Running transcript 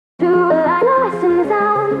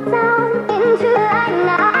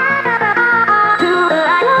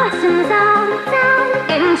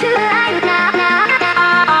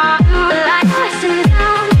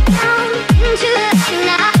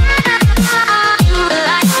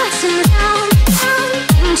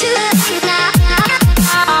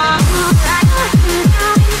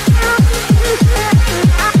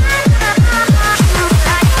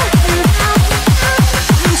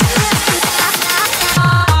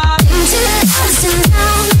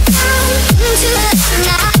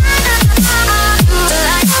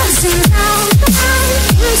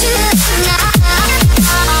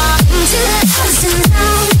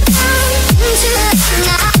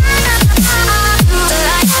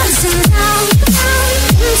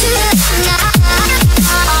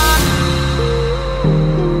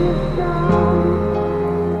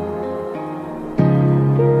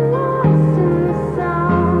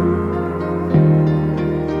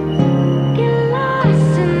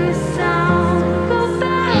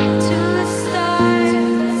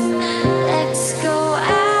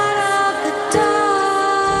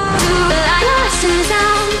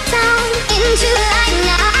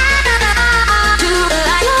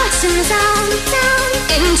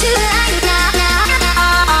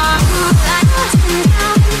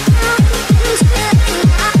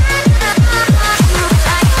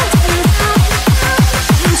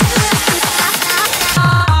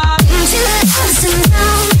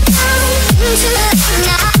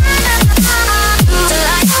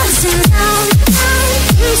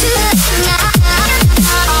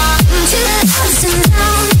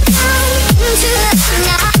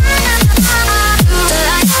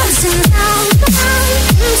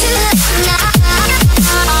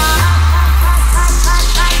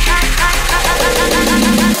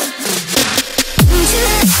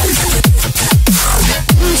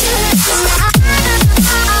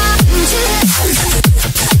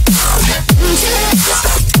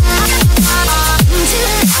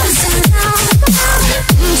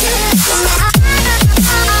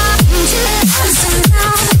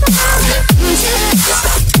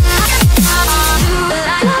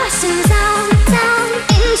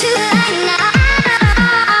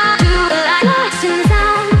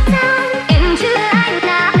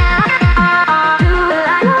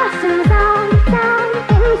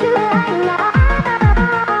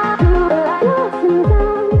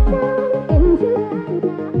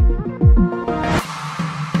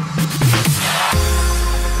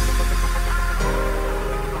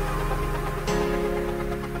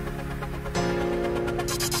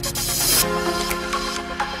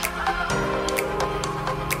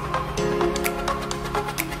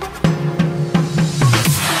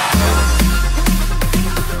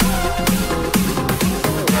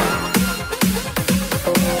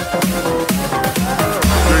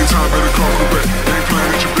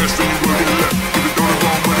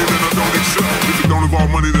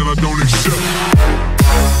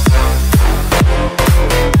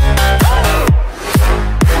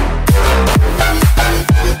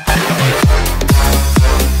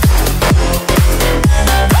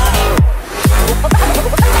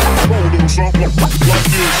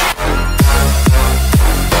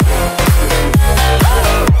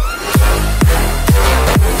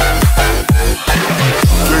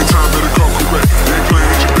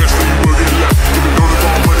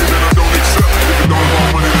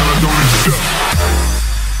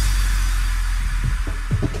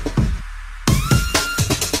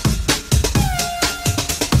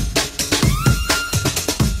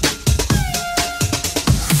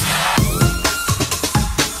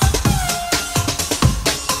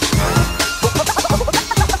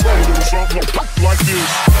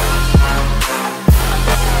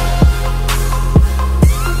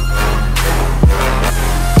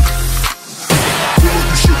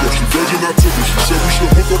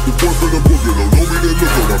up in the boogie, don't know me, then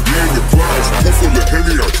look up, I'm being your clouds. Pull full of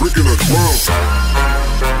Henny, I'm drinking a drown.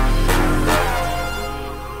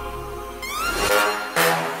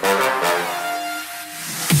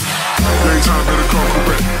 Daytime better come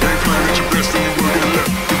correct. Ain't playing at your best, then you will get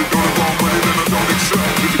left. If it don't involve money, then I don't accept.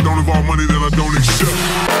 If it don't involve money, then I don't accept.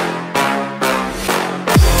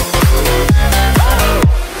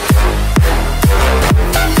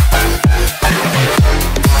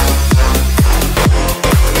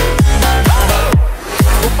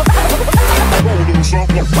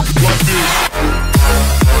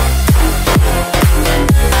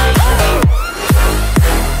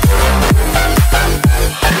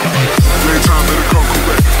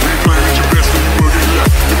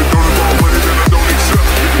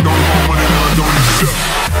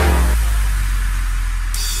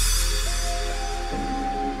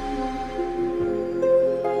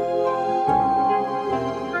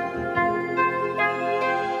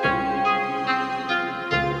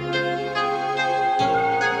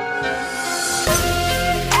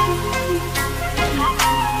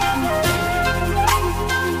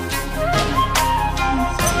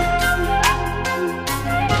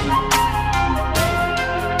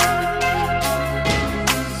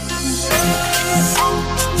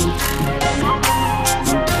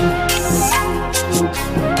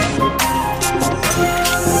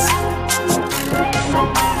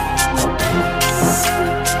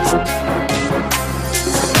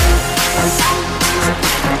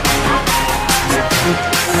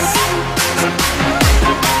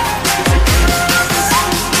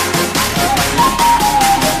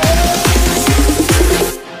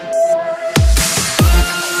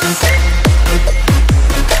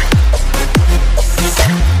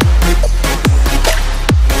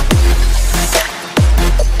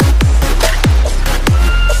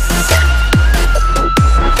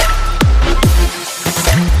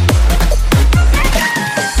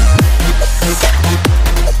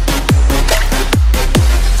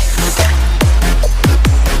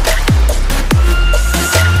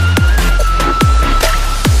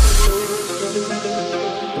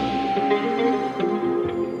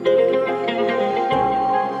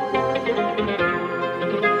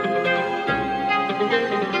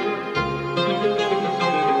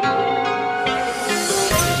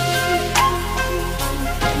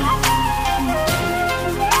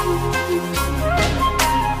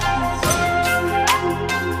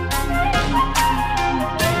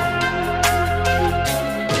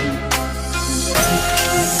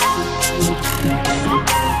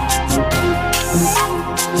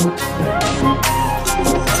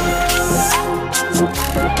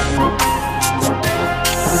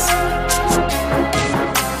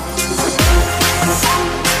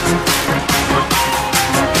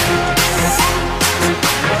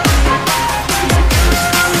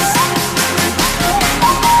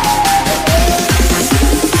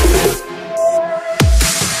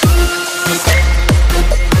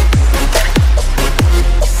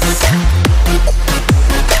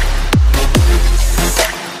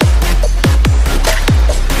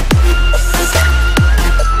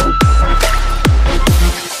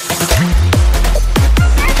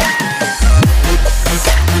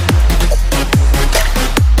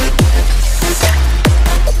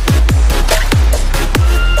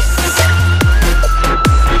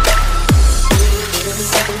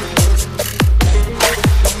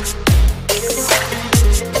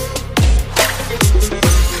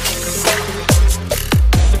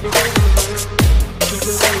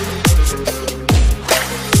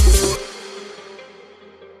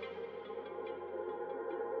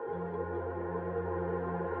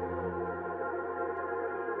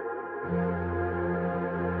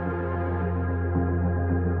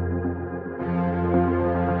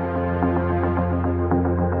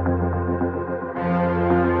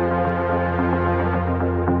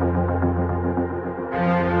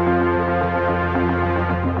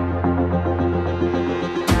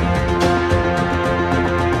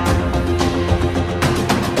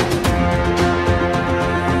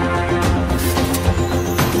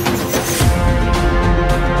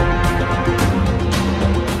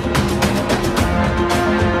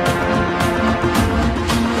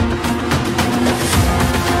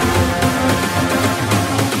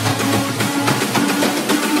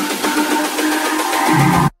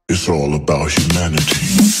 It's all about humanity.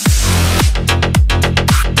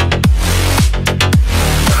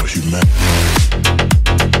 About humanity.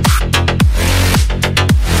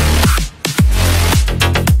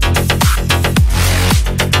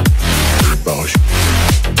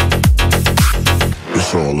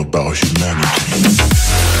 It's all about humanity.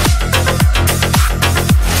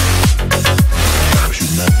 About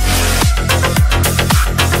humanity.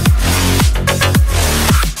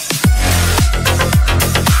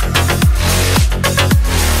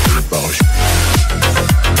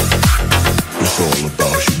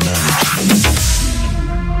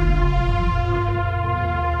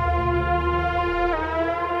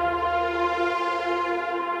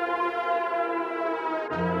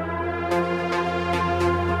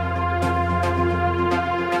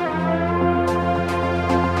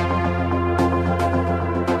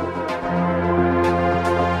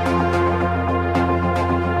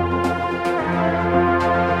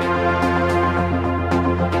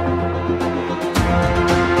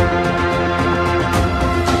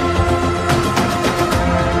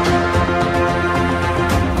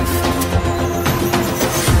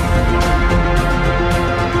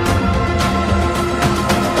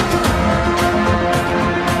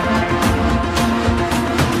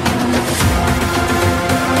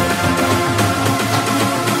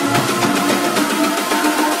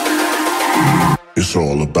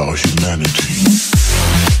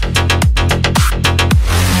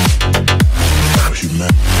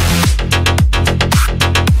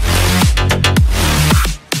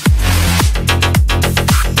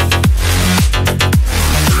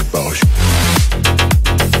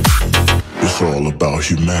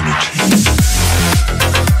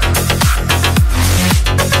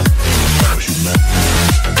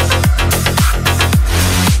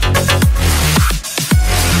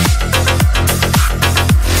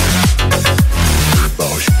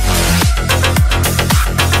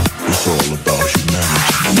 about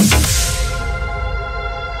humanity.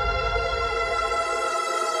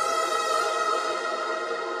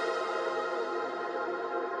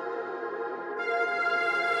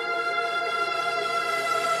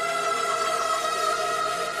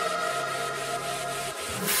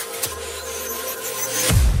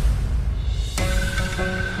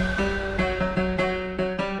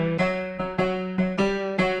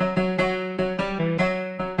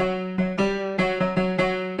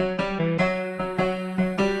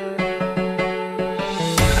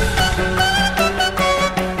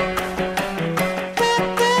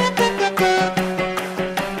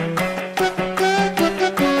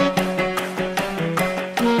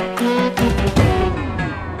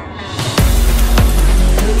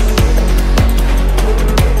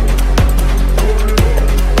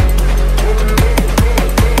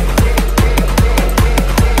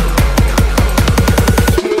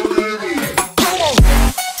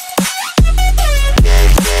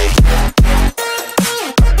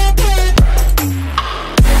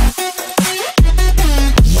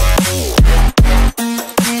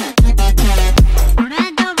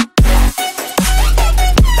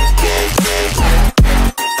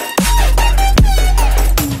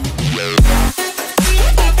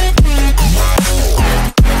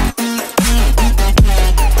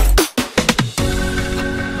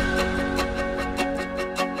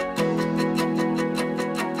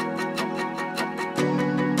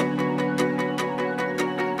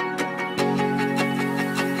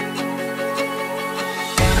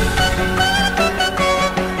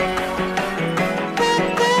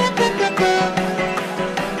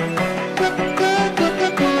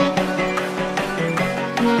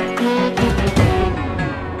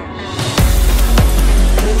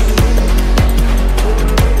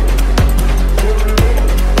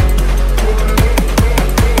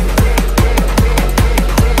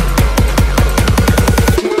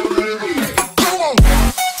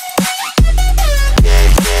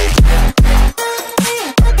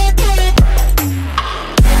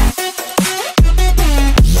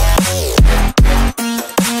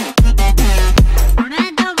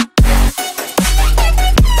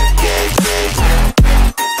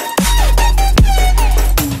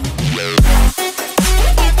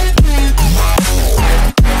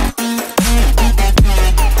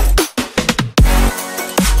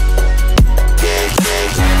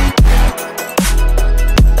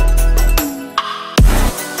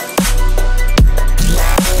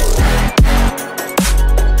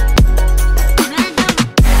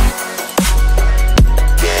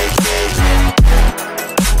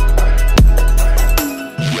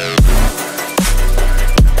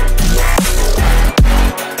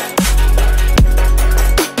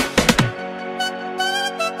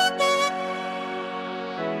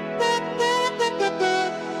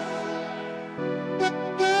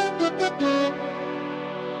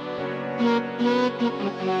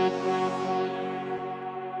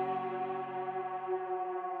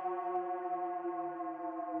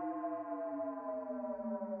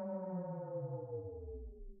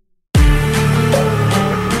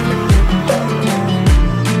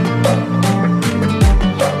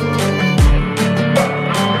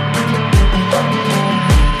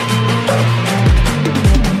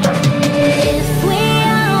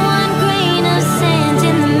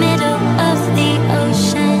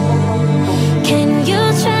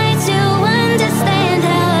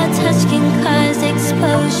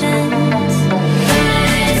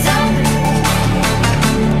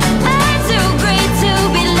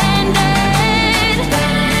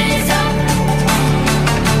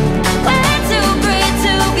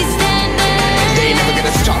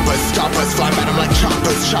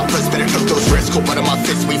 Choppers, better took those risks. Cold blood in my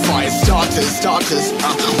fists, we fire starters.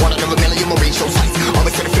 One out of a million will reach those heights.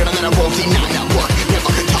 Always got a feeling that I won't deny that work.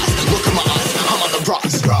 Never could toss. Look in my eyes, I'm on the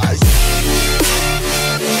rocks, guys.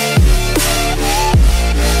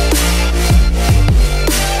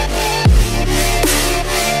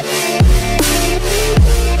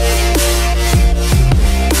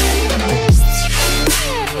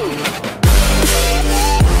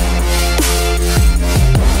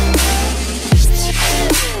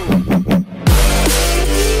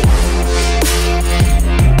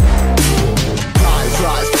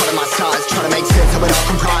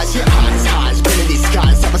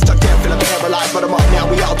 But I'm up now,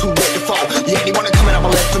 we all too late to fall. Yeah, anyone coming up, I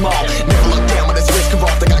left them all. Never look down when there's risk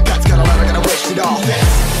involved. I got guts, got a lot, I gotta wish it all.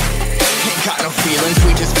 Ain't got no feelings,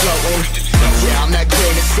 we just floating. Yeah, I'm that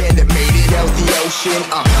grain of sand that made it out the ocean.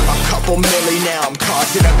 A couple milli now, I'm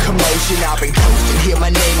causing a commotion. I've been coasting, hear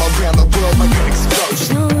my name around the world like an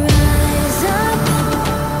explosion. So rise up,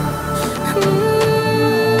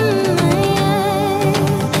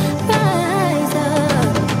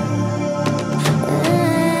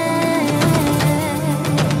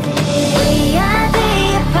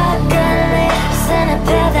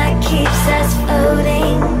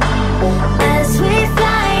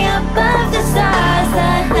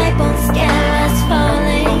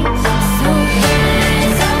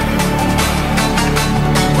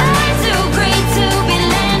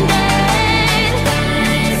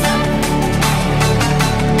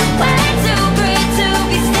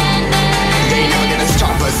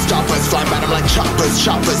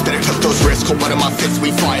 Cold blood in my fists,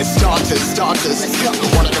 we fire starters.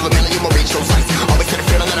 One out of a million will reach those heights. Always had a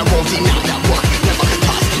feeling that I won't deny that work never could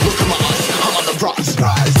pass. Look at my eyes, I'm on the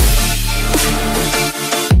rise.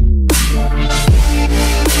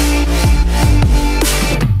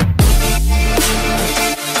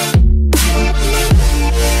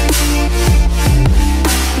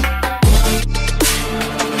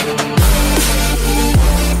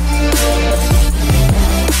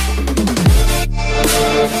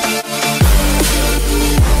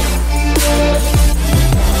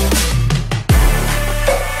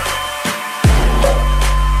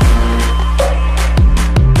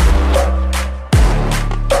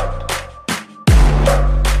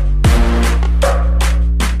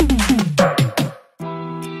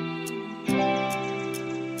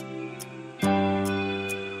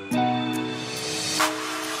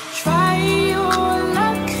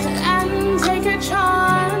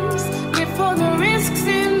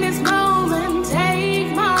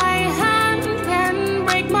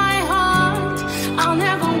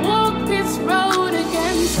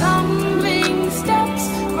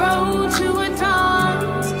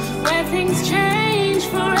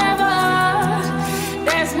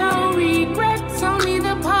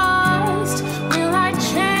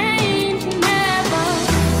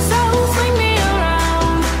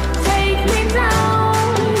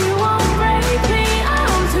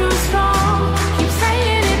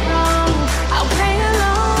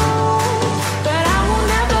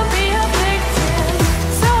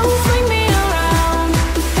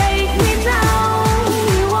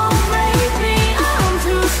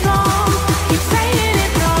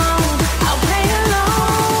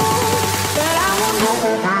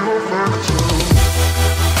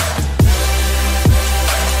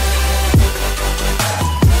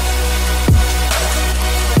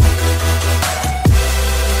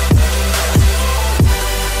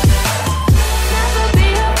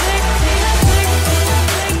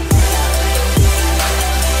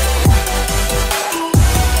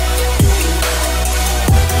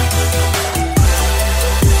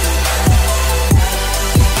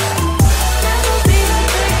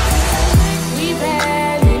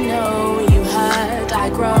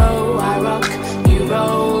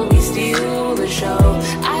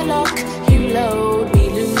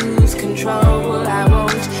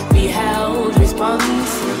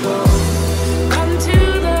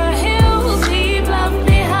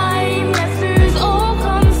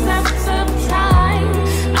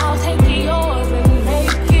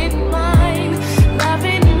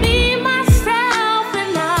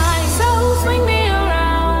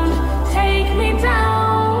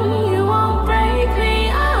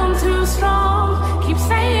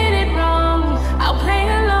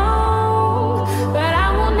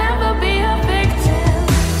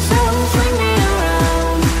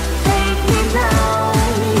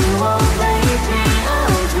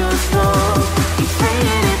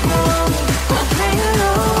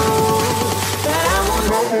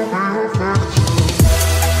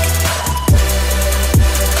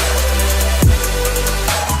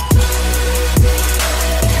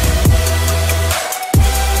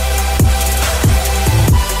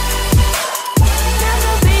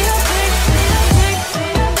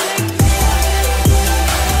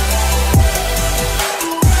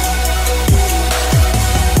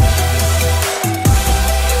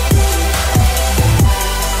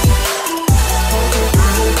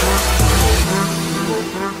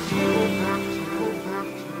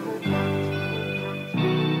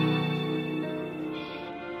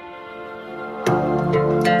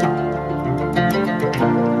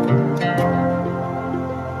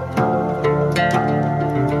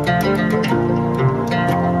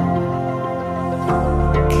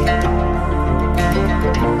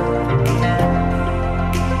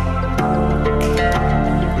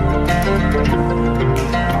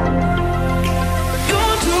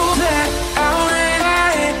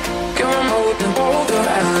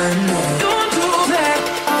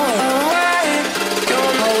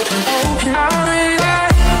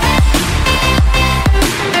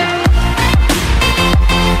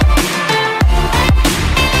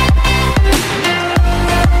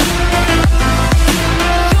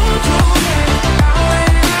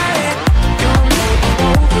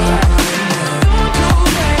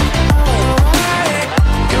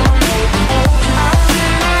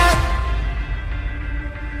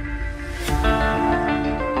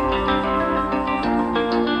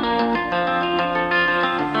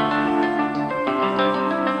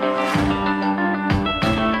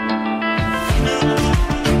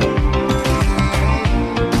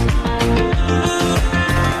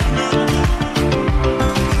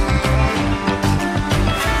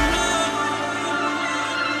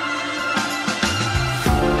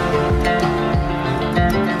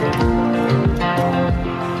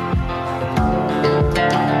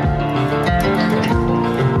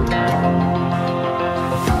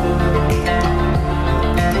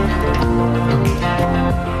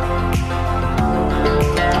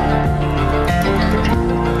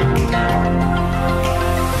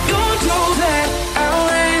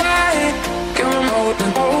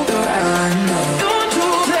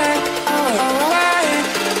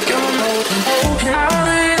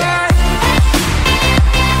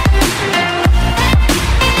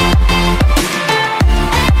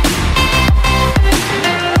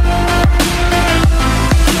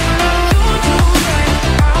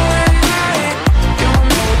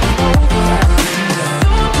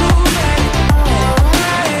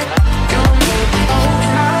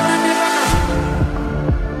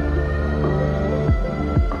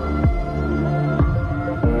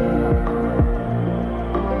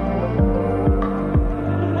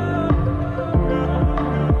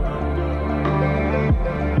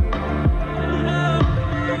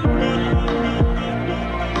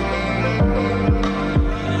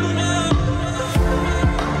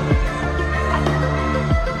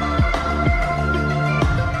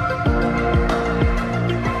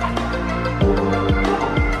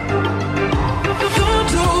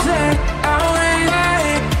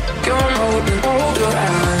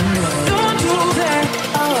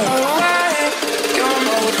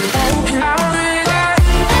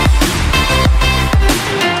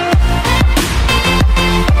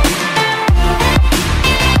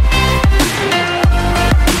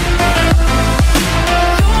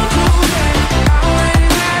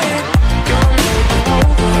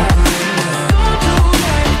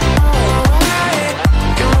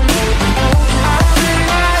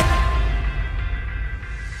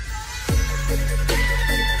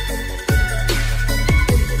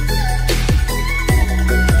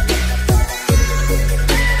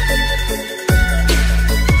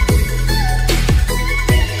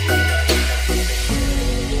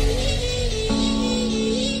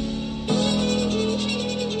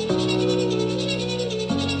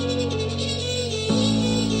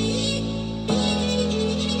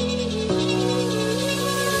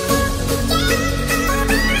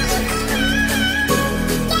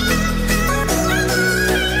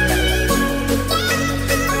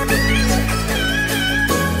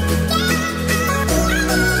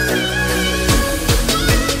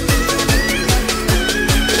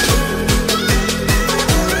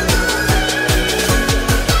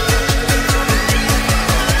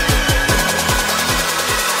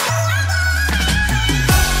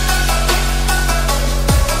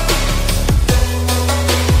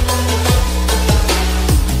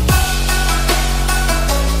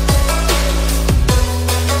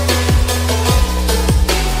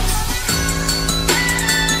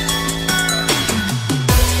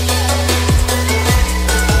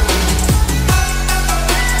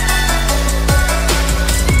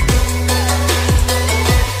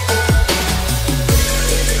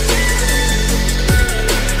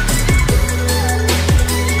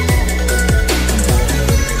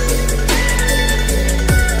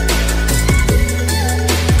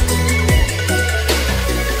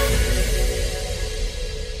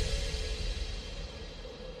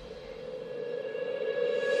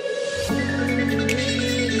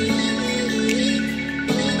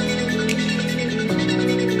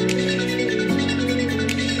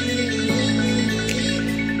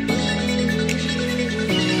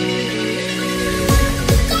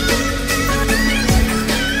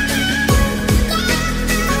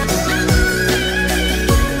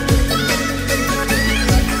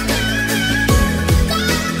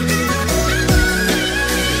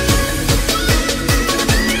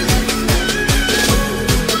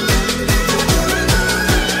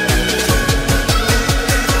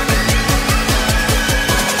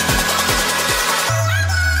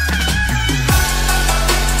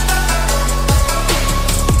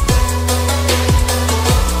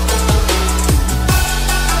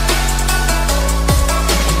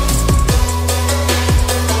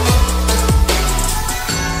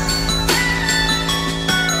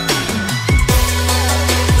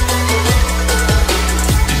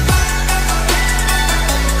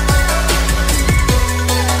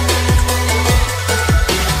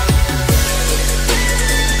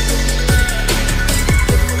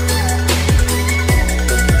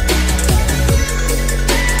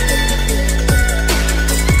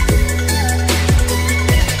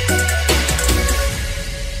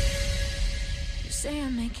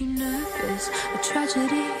 nervous, a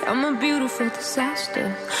tragedy, I'm a beautiful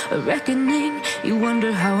disaster, a reckoning. You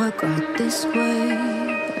wonder how I got this way.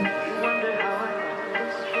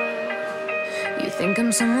 You think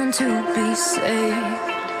I'm someone to be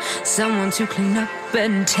saved, someone to clean up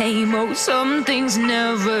and tame. Oh, some things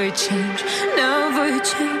never change, never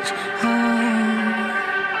change.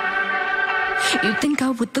 You think I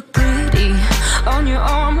would look pretty on your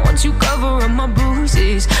arm once you cover up my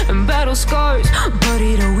bruises and battle scars, but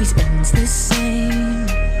it always ends the same.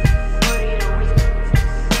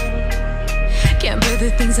 Can't bear the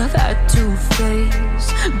things I've had to face,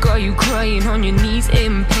 got you crying on your knees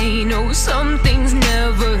in pain. Oh, some things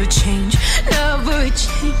never change, never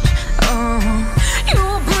change.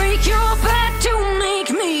 You'll break your back to make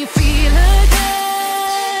me feel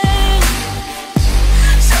again,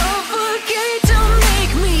 suffocate to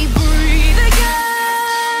make me breathe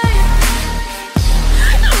again,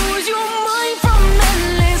 lose your mind from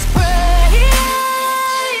endless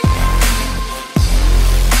pain.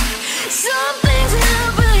 Some things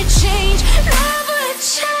never change, never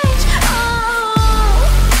change.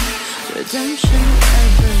 Redemption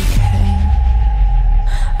never came.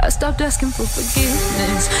 I stopped asking for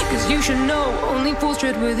forgiveness, cause you should know only fools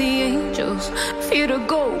tread where the angels fear to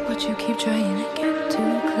go, but you keep trying to get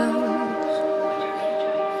too close.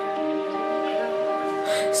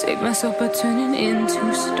 Save myself by turning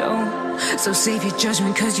into stone, so save your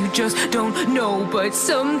judgment cause you just don't know. But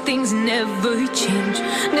some things never change,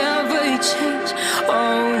 never change.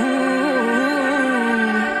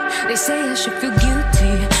 They say I should feel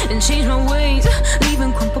guilty and change my ways,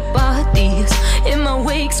 leaving crumpled bodies in my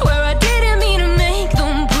wake. Swear I didn't mean to make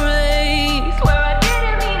them break, swear I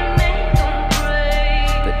didn't mean to make them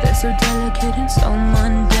break. But they're so delicate and so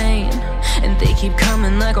mundane, and they keep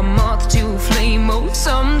coming like a moth to flame. Oh,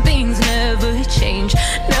 some things never change,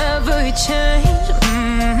 never change.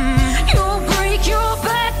 You'll break your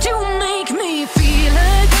back to make me feel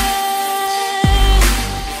again,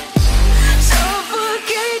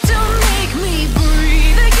 suffocate to make me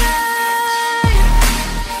breathe again,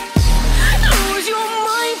 lose your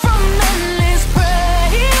mind from endless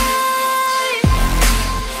pain.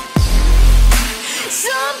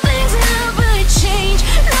 Some things never change,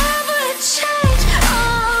 never change.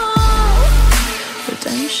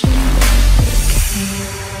 Redemption never came.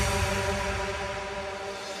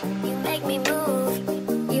 You make me move,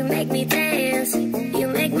 you make me dance, you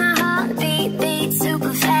make my heart beat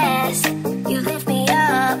super fast. You lift me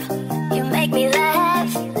up, you make me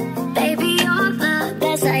laugh. Baby, you're the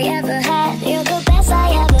best I ever had. You're the best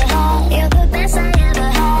I ever had. You're the best I ever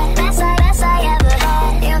had. Best I ever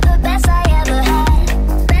had. You're the best I ever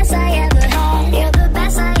had. Best I ever had. You're the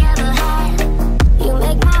best I ever had. You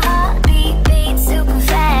make my heart beat super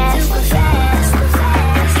fast. Super fast. Super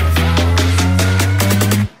fast.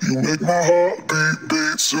 You make my heart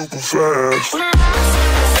beat super fast.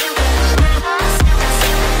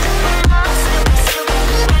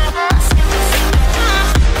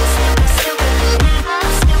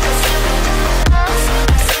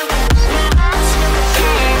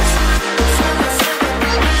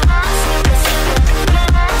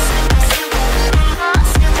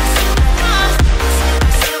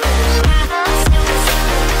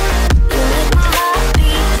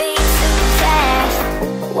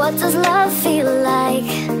 What does love feel like?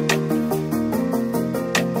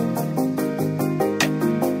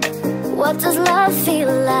 What does love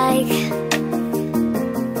feel like?